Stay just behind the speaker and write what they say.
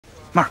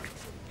Mark.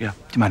 Yeah?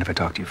 Do you mind if I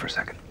talk to you for a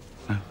second?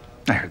 No.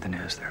 I heard the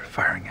news. They're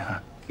firing you, huh?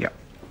 Yeah.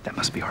 That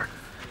must be hard.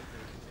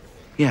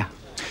 Yeah.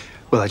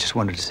 Well, I just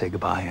wanted to say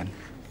goodbye, and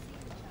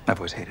I've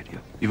always hated you.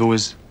 You've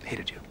always...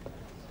 Hated you.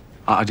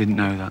 I didn't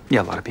know that.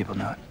 Yeah, a lot of people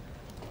know it.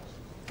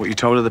 What, you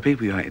told other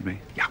people you hated me?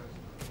 Yeah.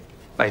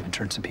 I even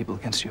turned some people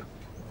against you.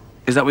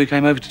 Is that why you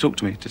came over to talk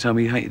to me, to tell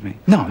me you hated me?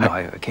 No,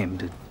 I came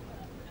to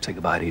say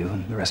goodbye to you,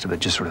 and the rest of it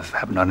just sort of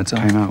happened on its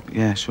own. Came out,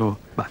 yeah, sure.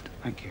 But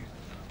Thank you.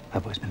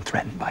 I've always been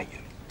threatened by you.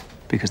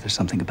 Because there's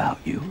something about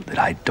you that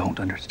I don't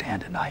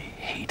understand, and I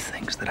hate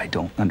things that I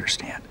don't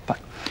understand. But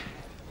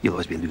you'll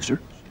always be a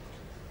loser,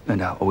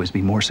 and I'll always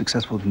be more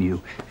successful than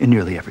you in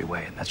nearly every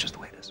way, and that's just the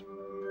way it is.